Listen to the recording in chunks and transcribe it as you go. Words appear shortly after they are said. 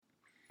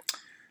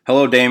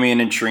Hello,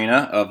 Damien and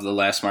Trina of the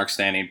Last Mark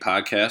Standing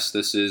podcast.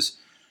 This is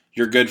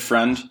your good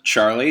friend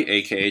Charlie,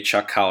 aka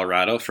Chuck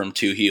Colorado from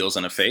Two Heels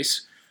and a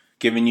Face,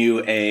 giving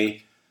you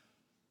a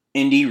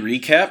indie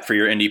recap for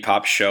your indie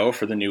pop show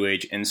for the New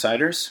Age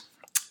Insiders.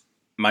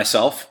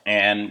 Myself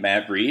and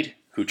Matt Reed,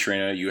 who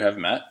Trina you have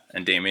met,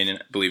 and Damien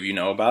I believe you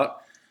know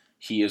about.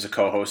 He is a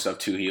co-host of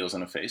Two Heels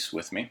and a Face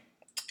with me,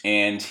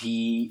 and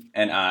him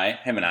and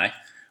I,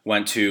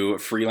 went to a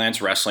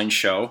freelance wrestling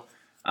show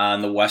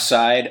on the west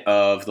side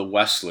of the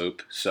West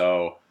Loop.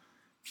 So,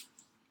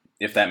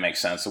 if that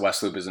makes sense, the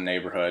West Loop is a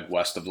neighborhood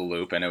west of the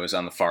Loop, and it was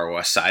on the far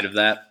west side of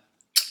that.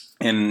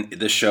 And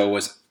the show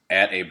was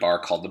at a bar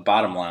called the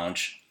Bottom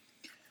Lounge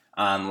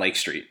on Lake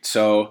Street.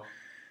 So,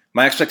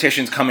 my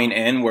expectations coming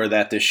in were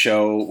that this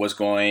show was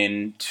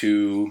going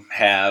to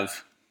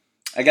have,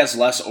 I guess,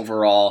 less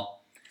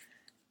overall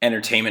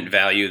entertainment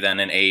value than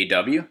an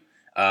AEW,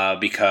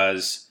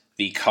 because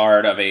the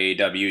card of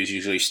AEW is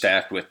usually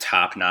stacked with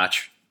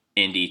top-notch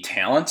indie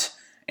talent,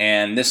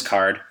 and this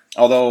card,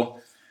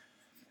 although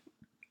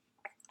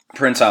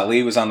Prince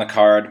Ali was on the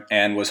card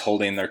and was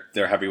holding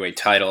their heavyweight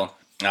title,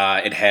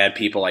 it had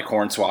people like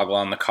Hornswoggle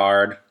on the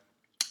card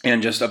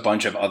and just a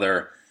bunch of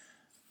other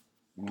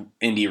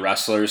indie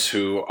wrestlers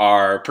who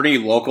are pretty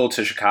local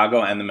to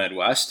Chicago and the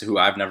Midwest, who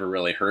I've never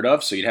really heard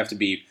of. So you'd have to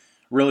be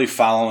really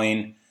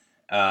following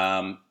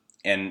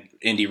and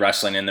indie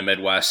wrestling in the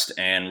Midwest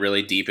and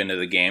really deep into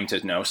the game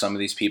to know some of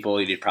these people.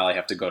 You'd probably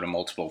have to go to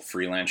multiple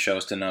freelance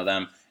shows to know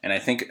them. And I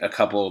think a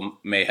couple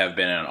may have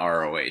been on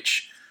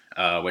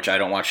ROH, which I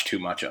don't watch too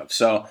much of.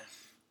 So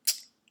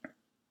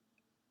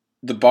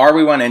the bar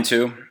we went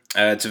into,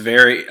 it's a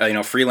very,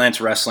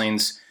 freelance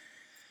wrestling's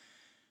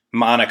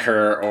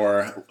moniker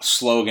or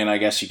slogan, I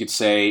guess you could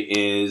say,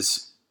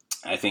 is,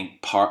 I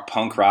think,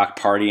 punk rock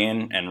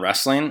partying and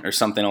wrestling or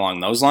something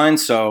along those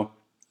lines. So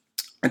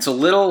it's a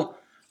little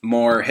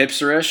more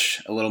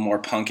hipsterish, a little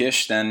more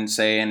punkish than,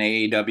 say, an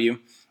AEW.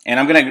 And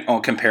I'm going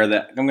to compare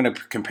that. I'm going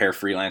to compare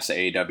freelance to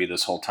AEW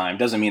this whole time.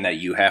 Doesn't mean that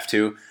you have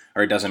to,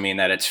 or it doesn't mean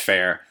that it's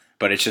fair,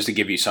 but it's just to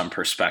give you some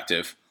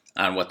perspective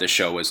on what the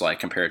show was like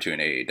compared to an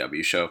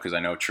AEW show, because I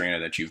know, Trina,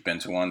 that you've been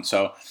to one.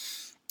 So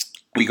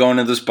we go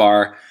into this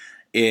bar.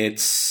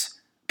 It's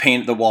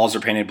painted. The walls are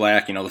painted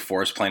black. The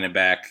floor is painted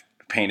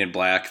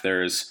black.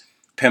 There's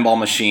pinball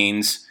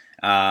machines,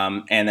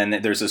 and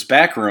then there's this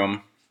back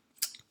room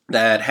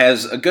that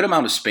has a good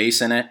amount of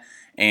space in it,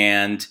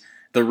 and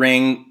the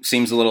ring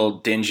seems a little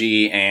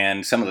dingy,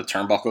 and some of the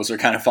turnbuckles are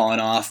kind of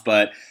falling off,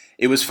 but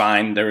it was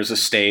fine. There was a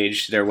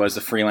stage. There was the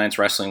Freelance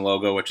Wrestling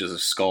logo, which is a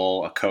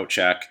skull, a coat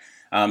check.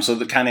 So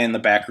the kind of in the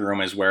back room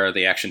is where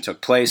the action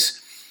took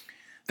place.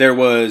 There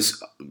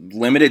was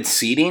limited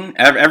seating.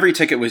 Every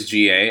ticket was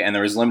GA, and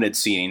there was limited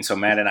seating, so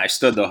Matt and I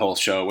stood the whole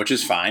show, which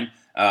is fine.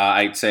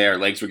 I'd say our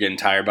legs were getting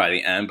tired by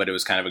the end, but it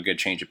was kind of a good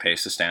change of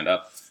pace to stand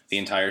up the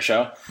entire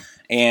show.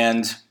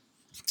 And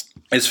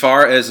as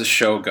far as the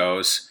show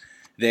goes,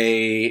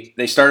 they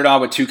started off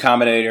with two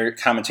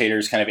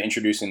commentators kind of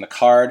introducing the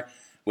card,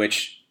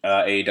 which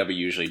AEW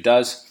usually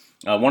does.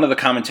 One of the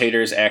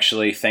commentators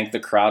actually thanked the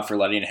crowd for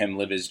letting him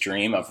live his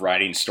dream of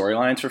writing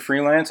storylines for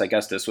freelance. I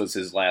guess this was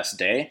his last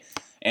day,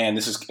 and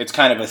it's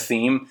kind of a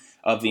theme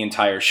of the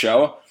entire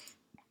show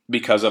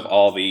because of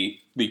all the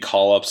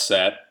call-ups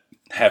that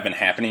have been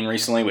happening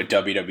recently with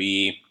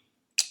WWE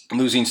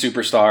losing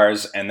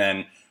superstars and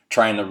then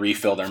trying to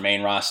refill their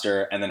main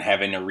roster and then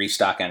having to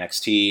restock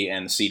NXT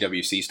and the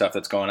CWC stuff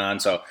that's going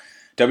on. So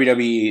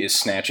WWE is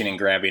snatching and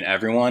grabbing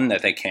everyone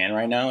that they can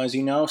right now, as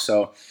you know.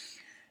 So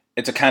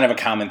it's a kind of a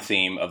common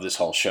theme of this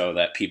whole show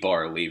that people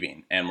are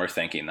leaving and we're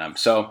thanking them.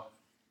 So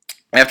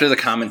after the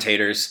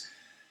commentators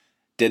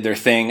did their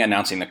thing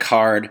announcing the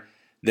card,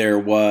 there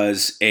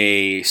was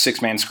a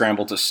six-man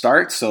scramble to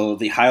start. So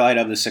the highlight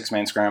of the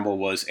six-man scramble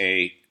was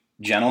a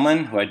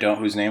gentleman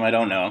whose name I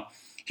don't know.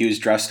 He was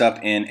dressed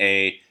up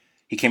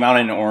he came out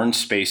in an orange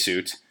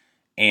spacesuit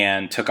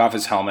and took off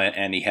his helmet,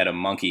 and he had a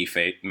monkey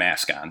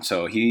mask on.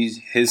 So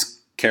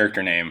his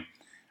character name,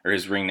 or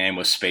his ring name,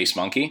 was Space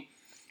Monkey,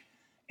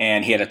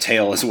 and he had a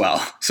tail as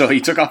well. So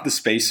he took off the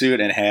spacesuit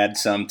and had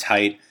some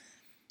tight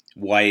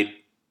white,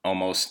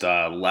 almost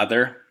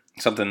leather,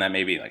 something that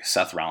maybe like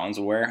Seth Rollins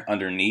would wear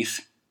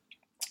underneath,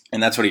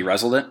 and that's what he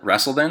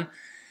wrestled in.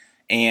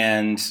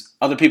 And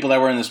other people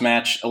that were in this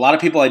match, a lot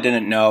of people I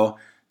didn't know.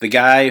 The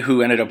guy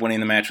who ended up winning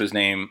the match was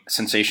named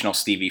Sensational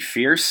Stevie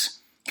Fierce.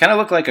 Kind of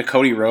looked like a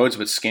Cody Rhodes,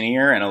 but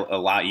skinnier and a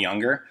lot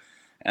younger.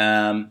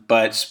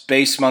 But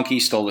Space Monkey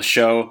stole the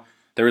show.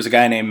 There was a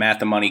guy named Matt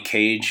the Money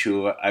Cage,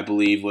 who I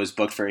believe was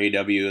booked for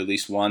AEW at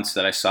least once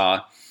that I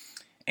saw.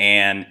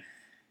 And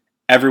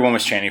everyone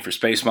was chanting for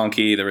Space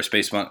Monkey. There was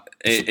Space Monkey.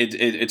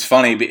 It's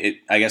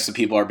funny. I guess the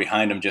people are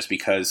behind him just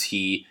because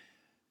he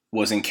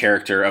was in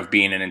character of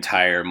being an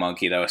entire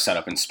monkey that was set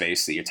up in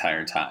space the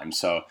entire time.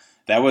 So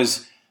that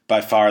was by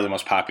far the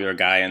most popular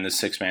guy in the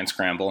six-man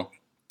scramble,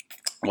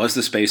 was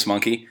the Space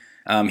Monkey.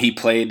 He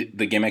played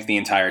the gimmick the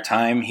entire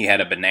time. He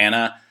had a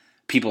banana.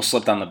 People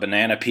slipped on the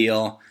banana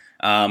peel.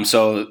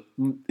 So,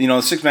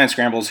 the six-man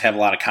scrambles have a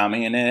lot of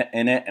comedy in it,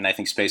 and I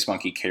think Space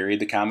Monkey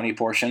carried the comedy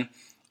portion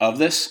of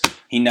this.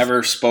 He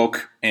never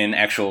spoke in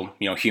actual,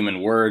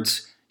 human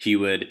words. He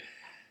would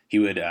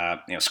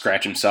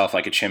scratch himself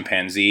like a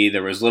chimpanzee.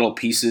 There was little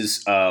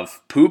pieces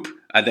of poop.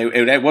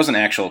 It wasn't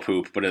actual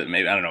poop, but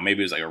maybe it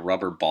was like a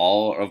rubber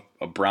ball,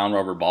 a brown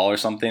rubber ball or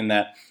something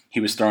that he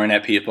was throwing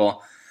at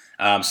people.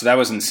 So that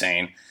was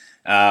insane.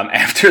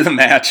 After the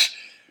match,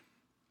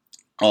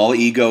 All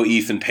Ego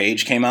Ethan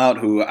Page came out,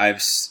 who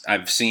I've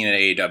seen at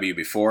AEW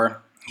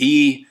before.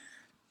 He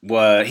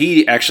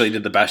actually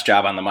did the best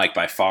job on the mic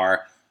by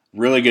far.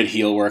 Really good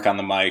heel work on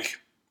the mic.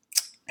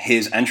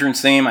 His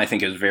entrance theme, I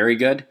think, is very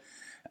good.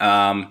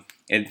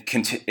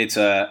 It's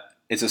a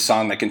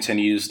song that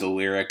continues the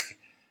lyric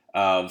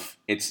of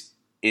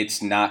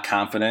it's not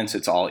confidence,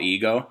 it's all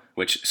ego,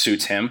 which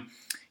suits him.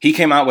 He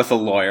came out with a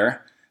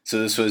lawyer. So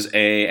this was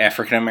a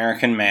African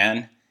American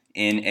man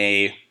in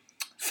a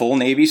full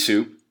Navy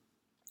suit,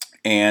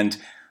 and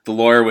the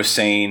lawyer was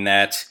saying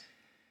that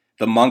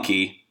the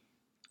monkey,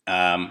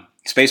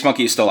 Space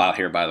Monkey is still out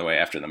here, by the way,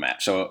 after the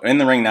match. So in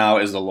the ring now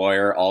is the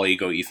lawyer, All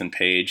Ego Ethan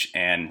Page,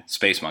 and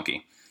Space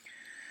Monkey.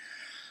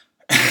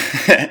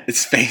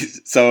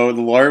 So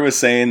the lawyer was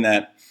saying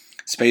that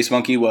Space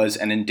Monkey was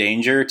an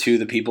danger to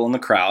the people in the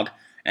crowd,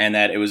 and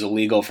that it was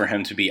illegal for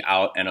him to be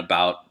out and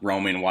about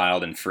roaming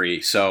wild and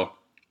free. So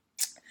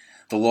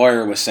the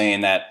lawyer was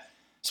saying that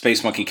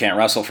Space Monkey can't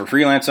wrestle for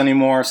freelance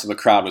anymore, so the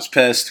crowd was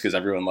pissed because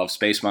everyone loves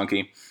Space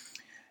Monkey.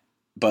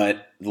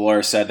 But the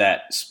lawyer said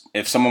that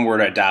if someone were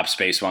to adopt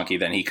Space Monkey,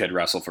 then he could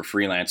wrestle for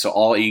freelance. So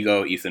All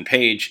Ego Ethan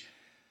Page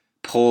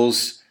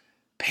pulls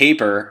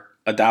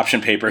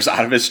adoption papers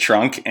out of his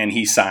trunk, and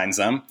he signs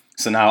them.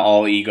 So now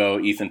All Ego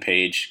Ethan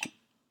Page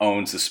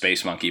owns the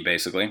Space Monkey,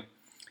 basically.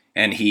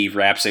 And he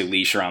wraps a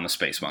leash around the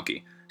Space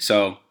Monkey.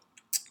 So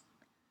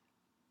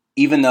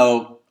even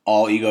though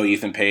All Ego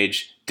Ethan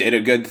Page did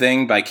a good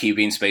thing by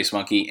keeping Space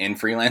Monkey in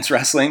freelance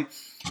wrestling,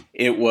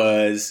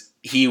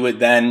 he would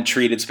then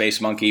treated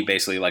Space Monkey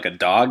basically like a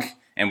dog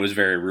and was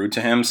very rude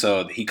to him.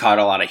 So he caught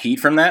a lot of heat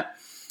from that.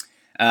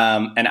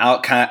 And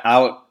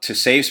out to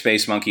save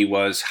Space Monkey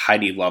was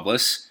Heidi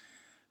Lovelace,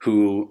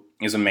 who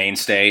is a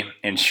mainstay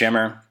in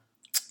Shimmer,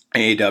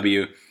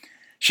 AEW.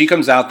 She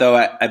comes out, though.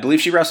 I believe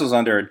she wrestles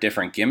under a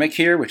different gimmick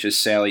here, which is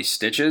Sally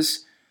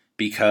Stitches,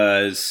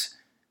 because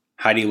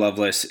Heidi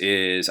Lovelace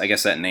I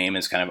guess that name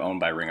is kind of owned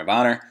by Ring of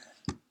Honor.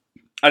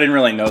 I didn't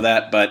really know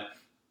that, but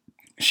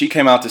she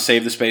came out to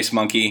save the Space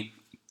Monkey.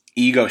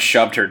 Ego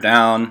shoved her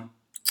down.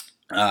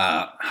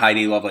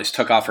 Heidi Lovelace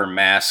took off her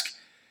mask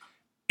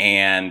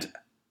and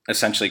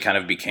essentially kind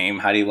of became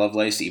Heidi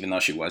Lovelace, even though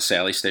she was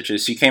Sally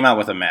Stitches. She came out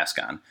with a mask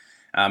on.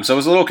 So it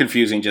was a little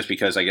confusing just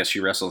because I guess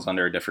she wrestles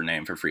under a different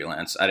name for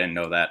freelance. I didn't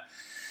know that.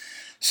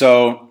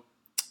 So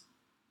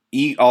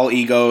All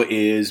Ego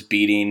is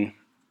beating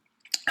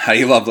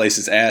Heidi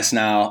Lovelace's ass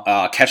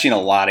now, catching a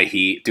lot of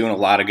heat, doing a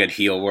lot of good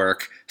heel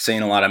work,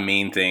 saying a lot of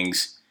mean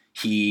things.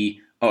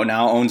 He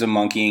now owns a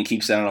monkey and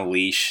keeps that on a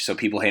leash, so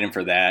people hate him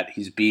for that.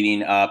 He's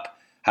beating up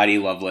Heidi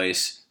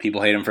Lovelace.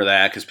 People hate him for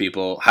that because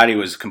Heidi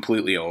was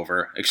completely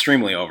over,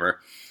 extremely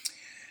over.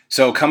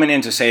 So coming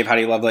in to save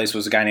Heidi Lovelace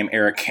was a guy named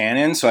Eric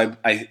Cannon. So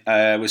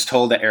I was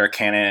told that Eric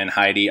Cannon and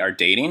Heidi are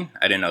dating.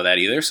 I didn't know that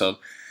either. So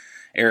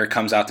Eric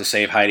comes out to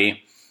save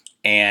Heidi,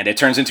 and it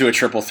turns into a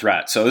triple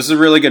threat. So this is a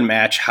really good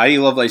match. Heidi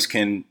Lovelace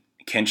can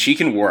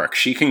work.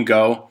 She can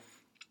go,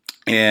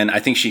 and I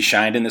think she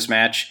shined in this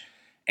match.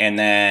 And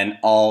then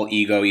All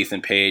Ego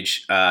Ethan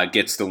Page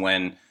gets the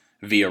win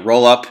via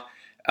roll-up,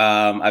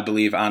 I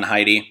believe, on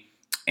Heidi.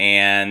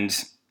 And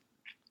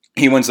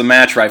he wins the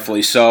match,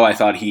 rightfully so. I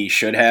thought he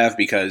should have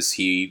because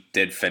he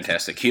did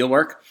fantastic heel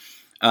work.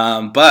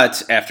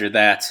 But after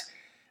that,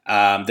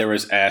 there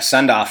was a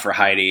send-off for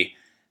Heidi.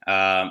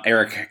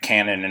 Eric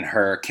Cannon and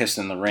her kissed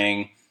in the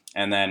ring,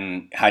 and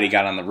then Heidi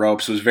got on the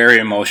ropes. It was very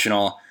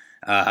emotional.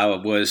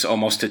 It was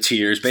almost to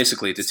tears,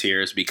 basically to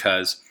tears,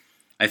 because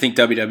I think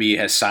WWE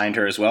has signed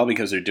her as well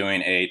because they're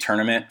doing a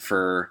tournament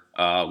for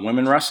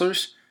women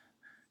wrestlers.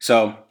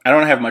 So I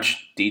don't have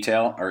much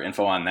detail or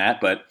info on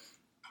that, but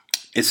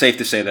it's safe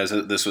to say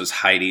that this was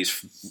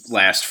Heidi's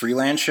last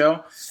freelance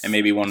show and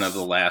maybe one of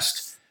the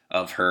last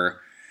of her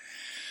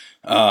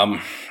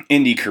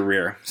indie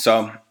career.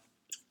 So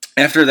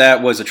after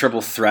that was a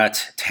triple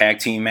threat tag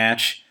team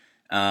match.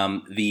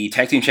 The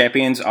tag team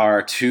champions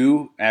are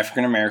two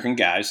African-American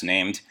guys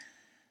named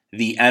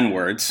the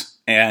N-Words,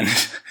 and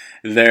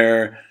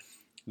their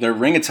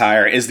ring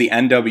attire is the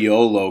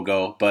NWO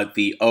logo, but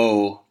the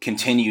O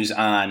continues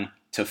on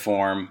to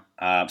form.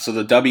 So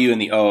the W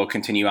and the O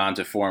continue on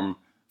to form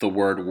the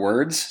word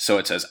words, so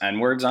it says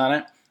N-Words on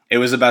it. It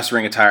was the best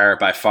ring attire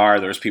by far.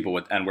 There was people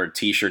with N-Word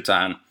t-shirts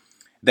on.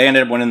 They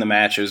ended up winning the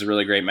match. It was a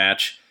really great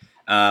match.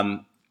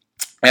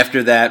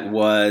 After that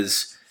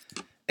was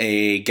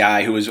a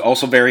guy who was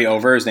also very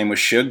over. His name was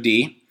Shug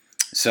D.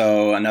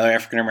 So another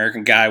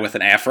African-American guy with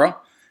an afro,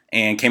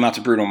 and came out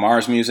to Bruno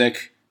Mars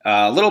music.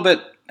 Had a little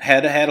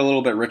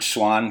bit Rich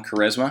Swann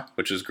charisma,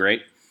 which was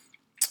great.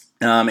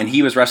 And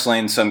he was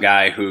wrestling some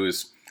guy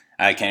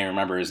I can't even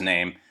remember his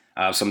name,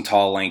 some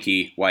tall,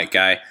 lanky, white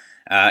guy.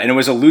 And it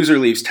was a loser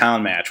leaves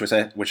town match,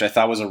 which I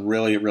thought was a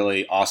really,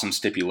 really awesome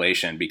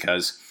stipulation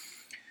because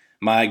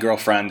my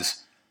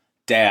girlfriend's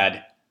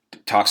dad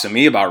talks to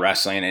me about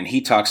wrestling, and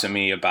he talks to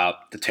me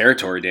about the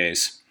territory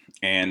days.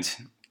 And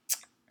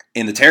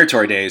in the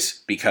territory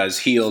days, because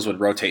heels would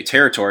rotate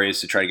territories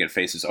to try to get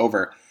faces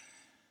over,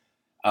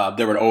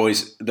 there would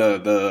always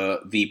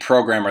the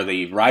program or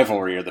the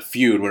rivalry or the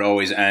feud would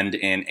always end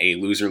in a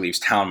loser leaves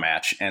town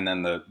match, and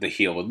then the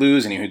heel would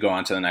lose and he would go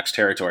on to the next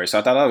territory. So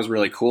I thought that was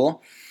really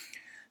cool.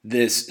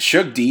 This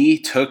Shug D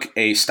took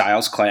a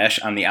Styles Clash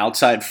on the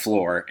outside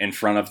floor in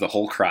front of the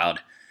whole crowd,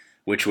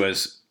 which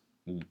was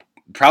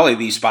probably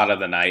the spot of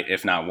the night,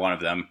 if not one of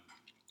them.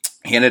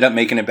 He ended up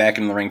making it back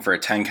in the ring for a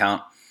 10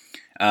 count.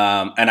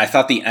 And I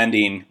thought the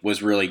ending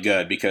was really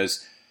good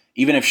because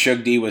even if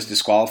Shug D was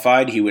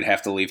disqualified, he would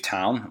have to leave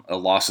town. A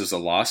loss is a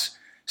loss.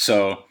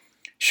 So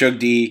Shug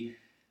D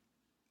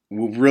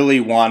really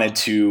wanted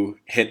to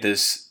hit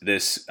this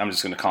I'm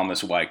just going to call him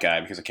this white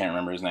guy because I can't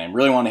remember his name,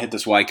 really wanted to hit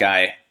this white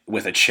guy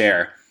with a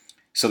chair.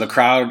 So the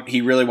crowd,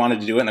 he really wanted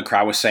to do it, and the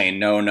crowd was saying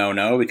no, no,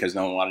 no, because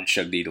no one wanted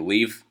Shug D to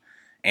leave.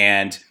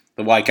 And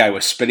the white guy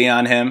was spitting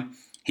on him.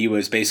 He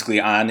was basically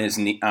on his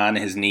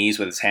knees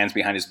with his hands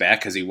behind his back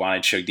because he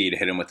wanted Shug D to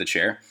hit him with the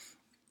chair.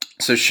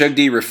 So Shug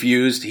D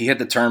refused. He hit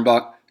the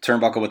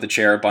turnbuckle with the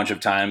chair a bunch of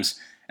times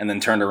and then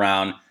turned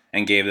around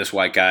and gave this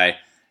white guy,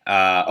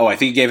 I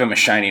think he gave him a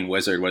Shining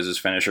Wizard was his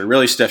finisher,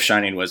 really stiff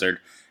Shining Wizard.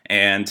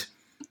 And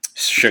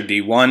Shug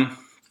D won.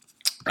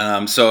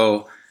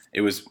 So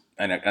it was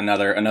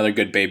another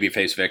good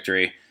babyface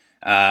victory.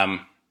 The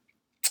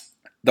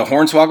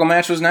Hornswoggle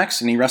match was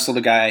next, and he wrestled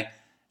a guy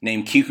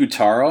named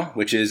Kikutaro,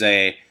 which is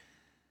a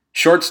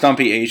short,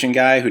 stumpy Asian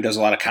guy who does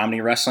a lot of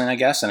comedy wrestling, I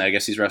guess, and I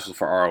guess he's wrestled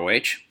for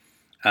ROH.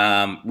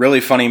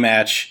 Really funny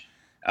match.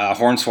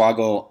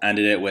 Hornswoggle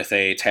ended it with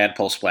a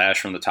tadpole splash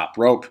from the top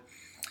rope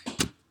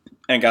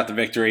and got the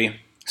victory.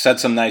 Said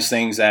some nice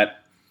things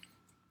that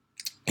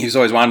he's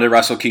always wanted to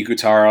wrestle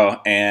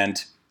Kikutaro,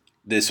 and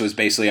this was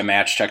basically a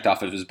match checked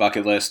off of his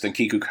bucket list. And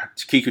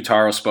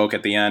Kikutaro spoke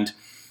at the end.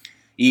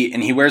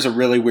 He wears a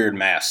really weird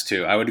mask,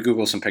 too. I would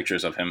Google some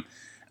pictures of him.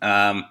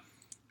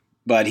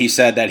 But he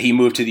said that he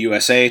moved to the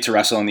USA to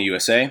wrestle in the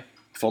USA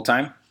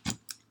full-time.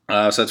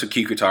 So that's what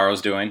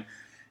Kikutaro's doing.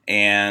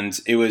 And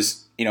it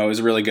was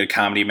a really good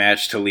comedy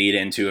match to lead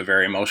into a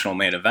very emotional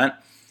main event.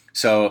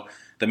 So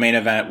the main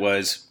event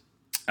was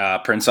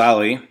Prince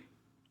Ali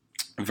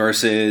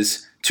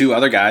versus two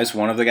other guys.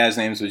 One of the guys'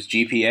 names was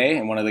GPA,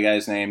 and one of the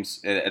guys'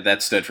 names,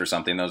 that stood for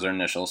something. Those are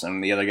initials.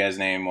 And the other guy's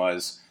name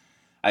was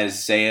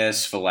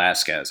Isaias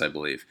Velasquez, I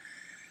believe.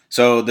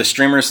 So the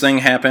streamers thing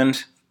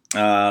happened.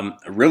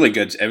 Really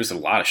good. It was a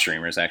lot of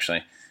streamers,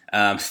 actually.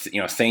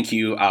 Thank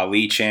you,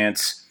 Ali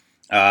chants.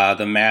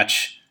 The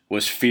match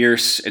was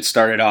fierce. It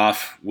started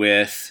off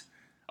with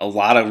a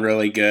lot of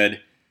really good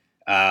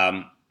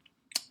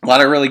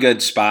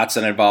spots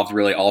that involved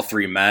really all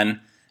three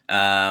men.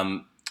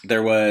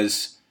 There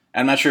was,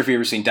 I'm not sure if you've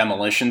ever seen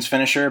Demolition's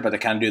finisher, but they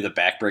kind of do the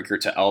backbreaker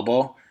to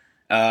elbow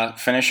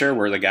finisher,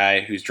 where the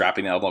guy who's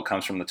dropping the elbow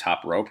comes from the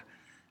top rope.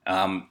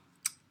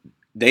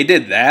 They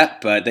did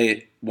that, but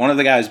one of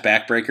the guys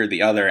backbreakered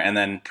the other, and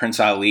then Prince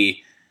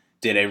Ali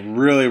did a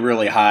really,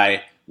 really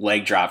high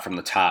leg drop from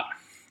the top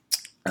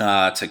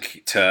to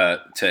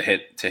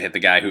hit the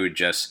guy who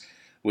just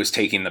was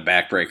taking the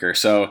backbreaker.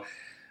 So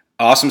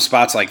awesome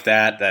spots like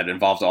that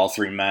involved all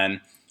three men.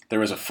 There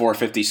was a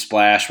 450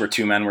 splash where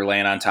two men were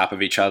laying on top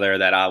of each other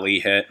that Ali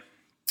hit.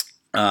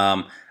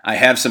 I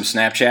have some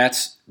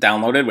Snapchats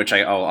downloaded, which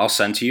I'll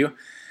send to you.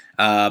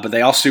 But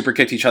they all super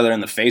kicked each other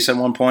in the face at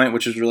one point,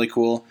 which was really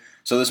cool.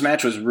 So this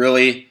match was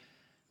really,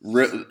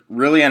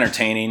 really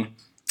entertaining.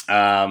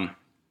 And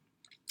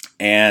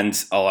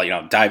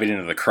I'll dive it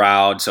into the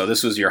crowd. So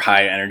this was your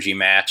high energy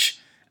match.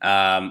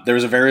 There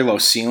was a very low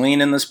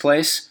ceiling in this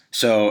place.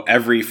 So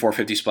every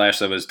 450 splash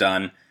that was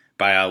done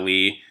by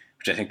Ali,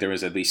 which I think there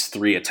was at least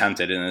 3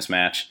 attempted in this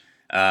match,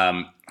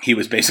 he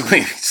was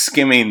basically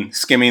skimming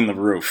the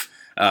roof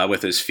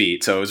with his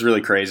feet. So it was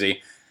really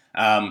crazy.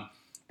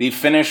 The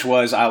finish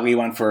was Ali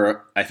went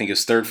for, I think,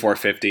 his third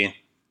 450.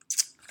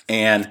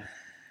 And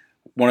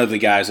one of the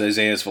guys,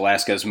 Isaias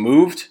Velasquez,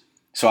 moved.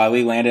 So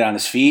Ali landed on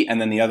his feet,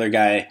 and then the other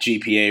guy,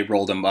 GPA,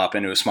 rolled him up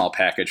into a small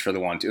package for the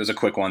 1-2. It was a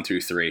quick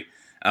 1-2-3.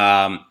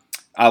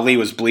 Ali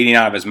was bleeding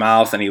out of his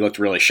mouth, and he looked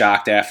really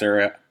shocked after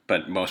it,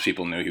 but most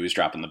people knew he was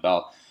dropping the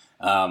belt.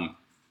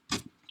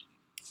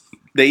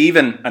 They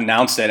even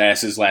announced it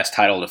as his last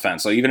title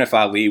defense. So even if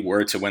Ali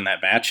were to win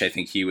that match, I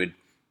think he would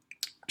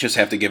just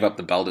have to give up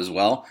the belt as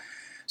well.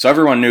 So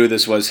everyone knew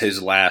this was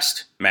his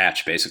last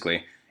match,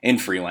 basically, in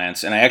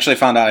freelance. And I actually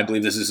found out, I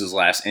believe this is his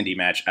last indie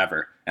match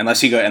ever.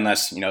 Unless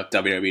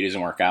WWE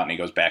doesn't work out and he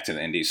goes back to the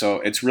indie. So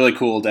it's really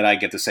cool that I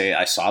get to say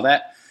I saw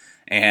that.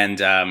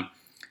 And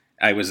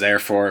I was there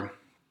for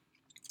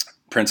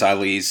Prince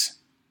Ali's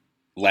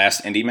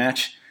last indie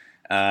match.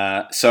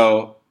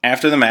 So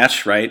after the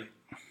match, right,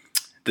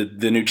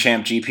 the new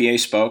champ GPA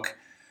spoke.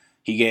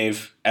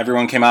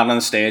 Everyone came out on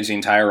the stage, the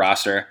entire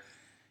roster.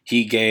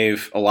 he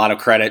gave a lot of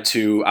credit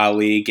to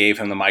Ali, gave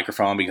him the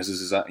microphone because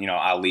this is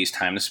Ali's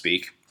time to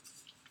speak.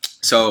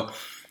 So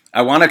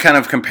I want to kind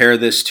of compare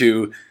this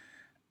to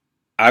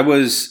I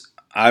was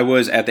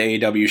at the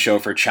AEW show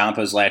for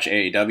Ciampa's last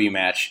AEW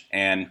match,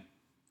 and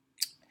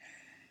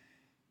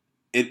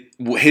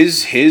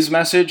his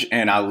message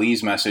and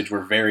Ali's message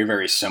were very,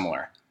 very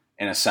similar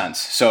in a sense.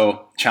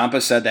 So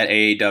Ciampa said that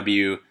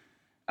AEW.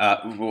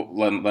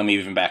 Let me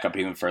even back up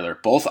even further.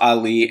 Both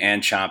Ali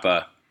and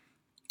Ciampa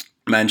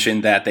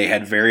mentioned that they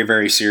had very,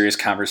 very serious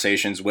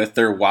conversations with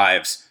their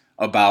wives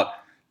about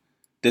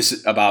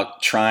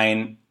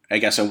trying, I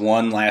guess,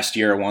 one last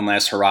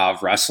hurrah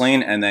of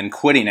wrestling and then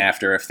quitting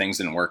after if things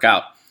didn't work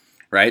out,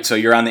 right? So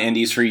you're on the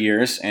indies for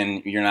years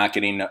and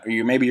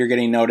maybe you're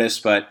getting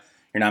noticed, but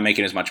you're not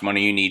making as much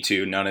money you need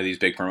to. None of these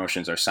big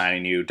promotions are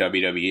signing you.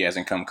 WWE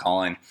hasn't come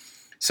calling.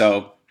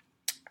 So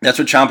that's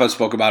what Ciampa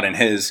spoke about in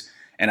his,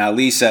 and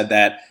Ali said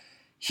that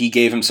he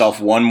gave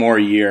himself one more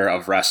year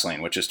of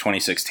wrestling, which is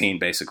 2016,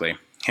 basically.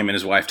 Him and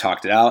his wife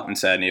talked it out and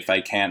said, if I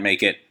can't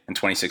make it in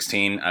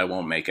 2016, I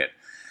won't make it.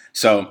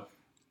 So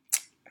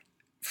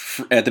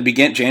at the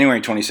January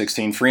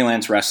 2016,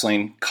 Freelance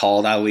Wrestling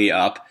called Ali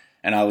up,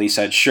 and Ali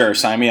said, sure,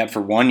 sign me up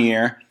for 1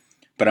 year,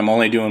 but I'm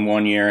only doing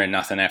 1 year and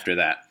nothing after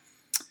that.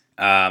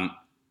 And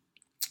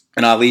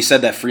Ali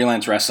said that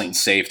Freelance Wrestling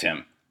saved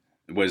him,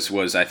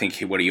 was I think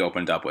what he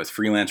opened up with.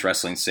 Freelance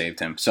Wrestling saved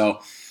him.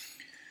 So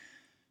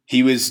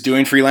he was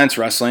doing freelance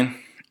wrestling,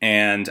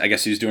 and I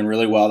guess he was doing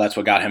really well. That's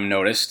what got him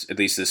noticed, at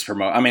least this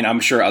promotion. I mean, I'm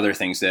sure other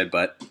things did,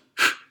 but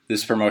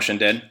this promotion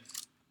did.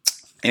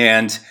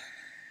 And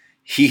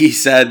he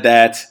said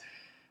that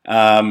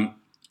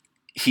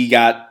he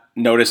got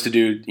noticed to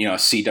do,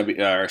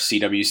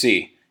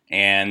 CWC.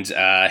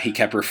 And he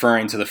kept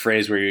referring to the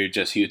phrase where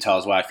he would tell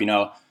his wife,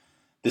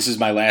 this is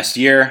my last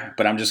year,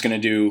 but I'm going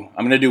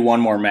to do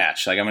one more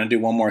match. Like, I'm going to do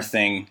one more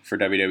thing for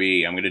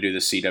WWE. I'm going to do the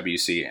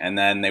CWC. And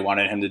then they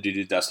wanted him to do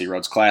the Dusty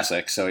Rhodes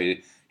Classic. So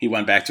he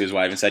went back to his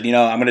wife and said,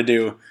 I'm going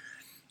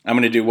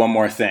to do one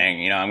more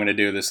thing. I'm going to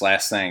do this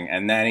last thing.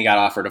 And then he got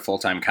offered a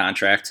full-time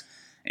contract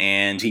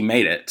and he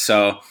made it.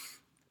 So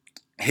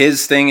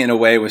his thing in a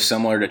way was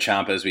similar to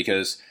Ciampa's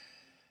because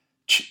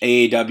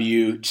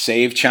AEW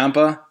saved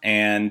Ciampa,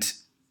 and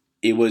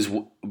it was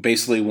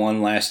basically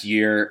one last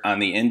year on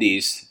the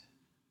indies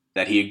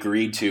that he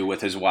agreed to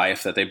with his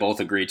wife, that they both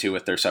agreed to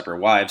with their separate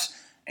wives,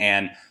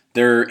 and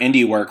their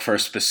indie work for a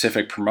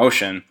specific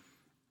promotion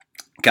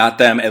got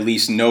them at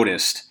least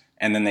noticed,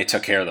 and then they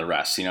took care of the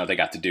rest. They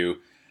got to do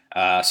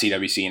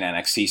CWC and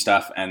NXT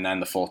stuff, and then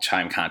the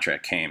full-time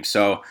contract came.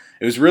 So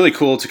it was really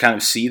cool to kind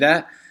of see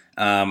that.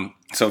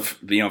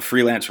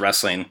 Freelance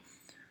wrestling,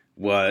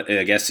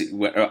 I guess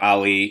what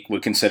Ali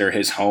would consider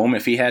his home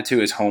if he had to,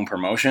 his home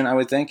promotion, I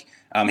would think.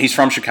 He's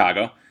from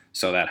Chicago,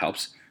 so that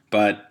helps.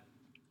 But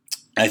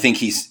I think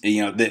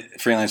the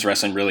freelance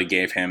wrestling really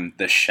gave him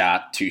the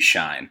shot to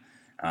shine.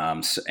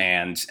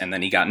 And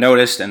then he got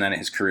noticed, and then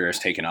his career has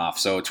taken off.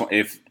 So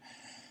if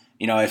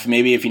he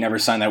never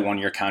signed that 1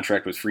 year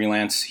contract with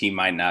freelance, he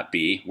might not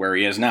be where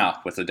he is now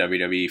with the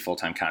WWE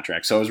full-time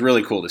contract. So it was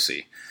really cool to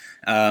see.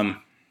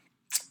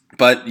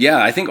 But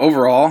yeah, I think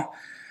overall,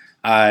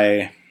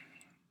 I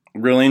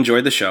really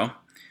enjoyed the show.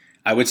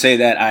 I would say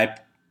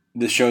that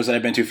the shows that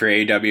I've been to for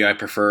AEW, I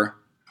prefer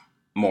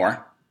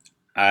more.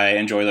 I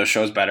enjoy those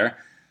shows better.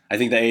 I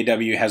think that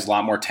AEW has a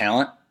lot more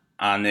talent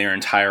on their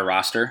entire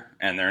roster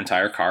and their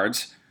entire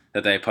cards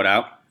that they put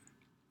out.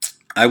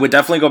 I would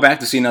definitely go back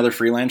to see another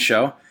freelance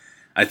show.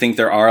 I think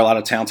there are a lot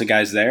of talented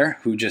guys there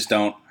who just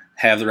don't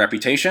have the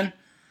reputation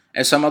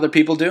as some other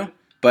people do.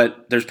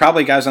 But there's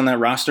probably guys on that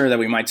roster that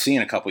we might see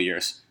in a couple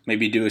years.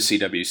 Maybe do a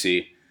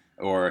CWC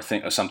or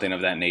something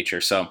of that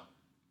nature. So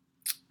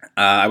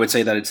I would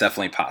say that it's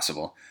definitely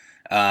possible.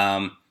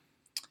 The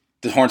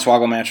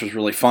Hornswoggle match was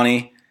really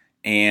funny.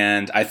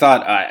 And I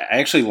thought I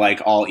actually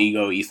like All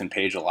Ego Ethan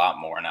Page a lot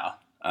more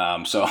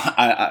now. So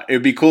it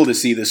would be cool to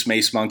see this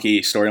Mace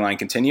Monkey storyline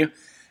continue.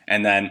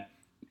 And then,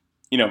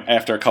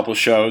 after a couple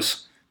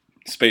shows,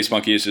 Space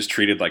Monkey is just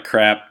treated like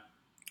crap.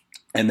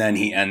 And then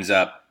he ends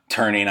up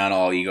turning on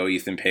All Ego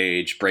Ethan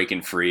Page,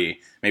 breaking free.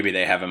 Maybe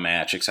they have a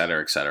match, et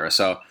cetera, et cetera.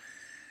 So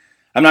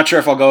I'm not sure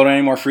if I'll go to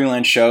any more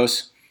freelance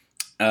shows.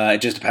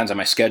 It just depends on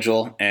my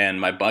schedule and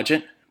my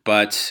budget.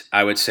 But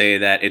I would say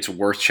that it's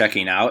worth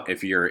checking out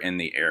if you're in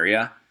the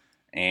area.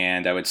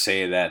 And I would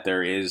say that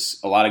there is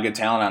a lot of good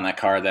talent on that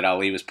card that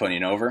Ali was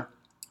putting over.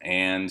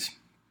 And,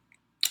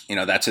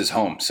 that's his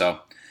home. So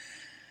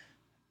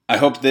I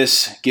hope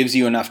this gives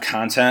you enough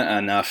content,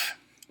 enough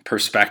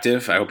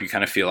perspective. I hope you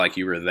kind of feel like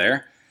you were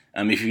there.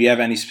 If you have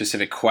any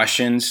specific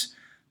questions,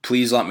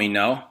 please let me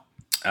know.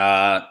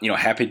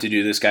 Happy to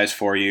do this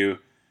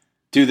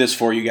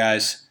for you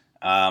guys,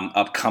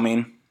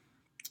 upcoming.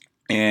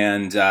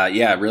 And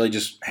really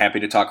just happy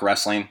to talk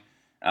wrestling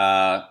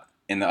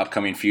in the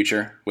upcoming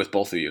future with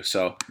both of you.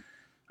 So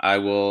I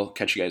will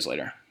catch you guys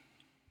later.